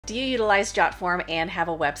Do you utilize Jotform and have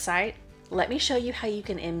a website? Let me show you how you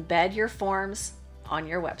can embed your forms on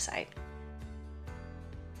your website.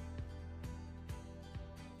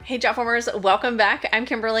 Hey Jotformers, welcome back. I'm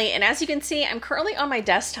Kimberly, and as you can see, I'm currently on my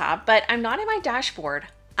desktop, but I'm not in my dashboard.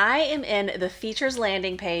 I am in the features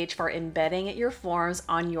landing page for embedding your forms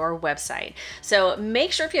on your website. So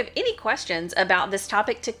make sure if you have any questions about this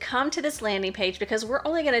topic to come to this landing page, because we're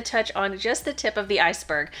only going to touch on just the tip of the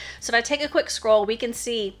iceberg. So if I take a quick scroll, we can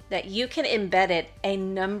see that you can embed it a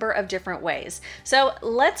number of different ways. So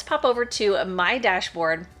let's pop over to my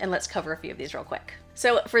dashboard and let's cover a few of these real quick.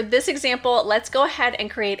 So for this example, let's go ahead and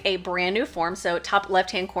create a brand new form. So top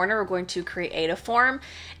left-hand corner, we're going to create a form.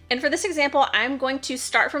 And for this example, I'm going to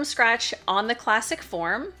start from scratch on the classic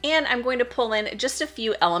form, and I'm going to pull in just a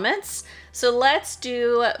few elements. So let's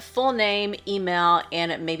do full name, email,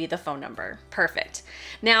 and maybe the phone number. Perfect.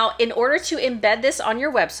 Now, in order to embed this on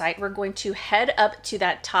your website, we're going to head up to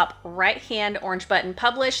that top right-hand orange button,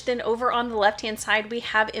 publish. Then over on the left-hand side, we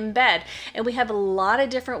have embed, and we have a lot of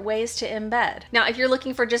different ways to embed. Now, if you're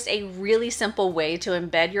looking for just a really simple way to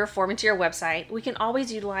embed your form into your website, we can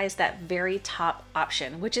always utilize that very top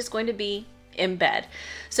option, which is going to be embed.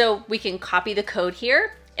 So we can copy the code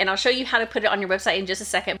here, and I'll show you how to put it on your website in just a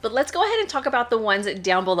second, but let's go ahead and talk about the ones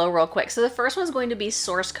down below real quick. So the first one's going to be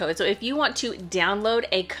source code. So if you want to download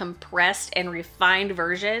a compressed and refined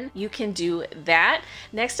version, you can do that.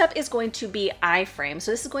 Next up is going to be iframe. So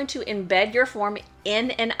this is going to embed your form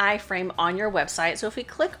in an iframe on your website. So if we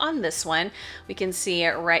click on this one, we can see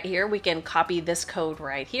it right here. We can copy this code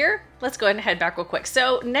right here. Let's go ahead and head back real quick.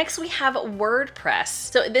 So next we have WordPress.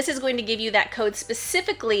 So this is going to give you that code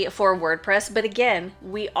specifically for WordPress, but again,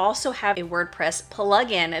 we also have a WordPress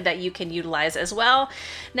plugin that you can utilize as well.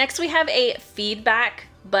 Next we have a feedback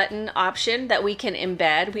button option that we can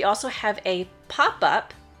embed. We also have a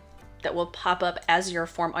pop-up that will pop up as your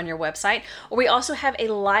form on your website, or we also have a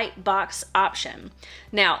lightbox option.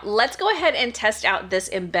 Now, let's go ahead and test out this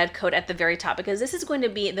embed code at the very top, because this is going to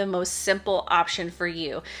be the most simple option for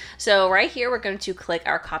you. So right here, we're going to click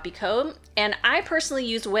our copy code, and I personally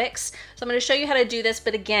use Wix, so I'm going to show you how to do this,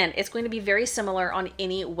 but again, it's going to be very similar on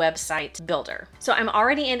any website builder. So I'm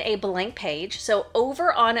already in a blank page, so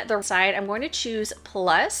over on the side, I'm going to choose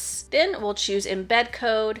plus, then we'll choose embed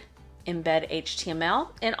code, embed HTML,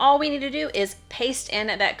 and all we need to do is paste in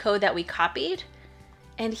that code that we copied,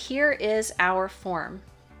 and here is our form.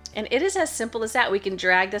 And it is as simple as that. We can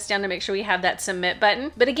drag this down to make sure we have that submit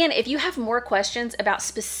button. But again, if you have more questions about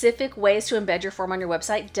specific ways to embed your form on your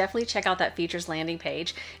website, definitely check out that features landing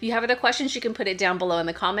page. If you have other questions, you can put it down below in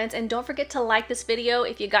the comments, and don't forget to like this video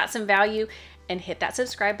if you got some value, and hit that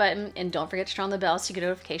subscribe button, and don't forget to turn on the bell so you get a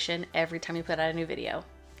notification every time you put out a new video.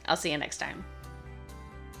 I'll see you next time.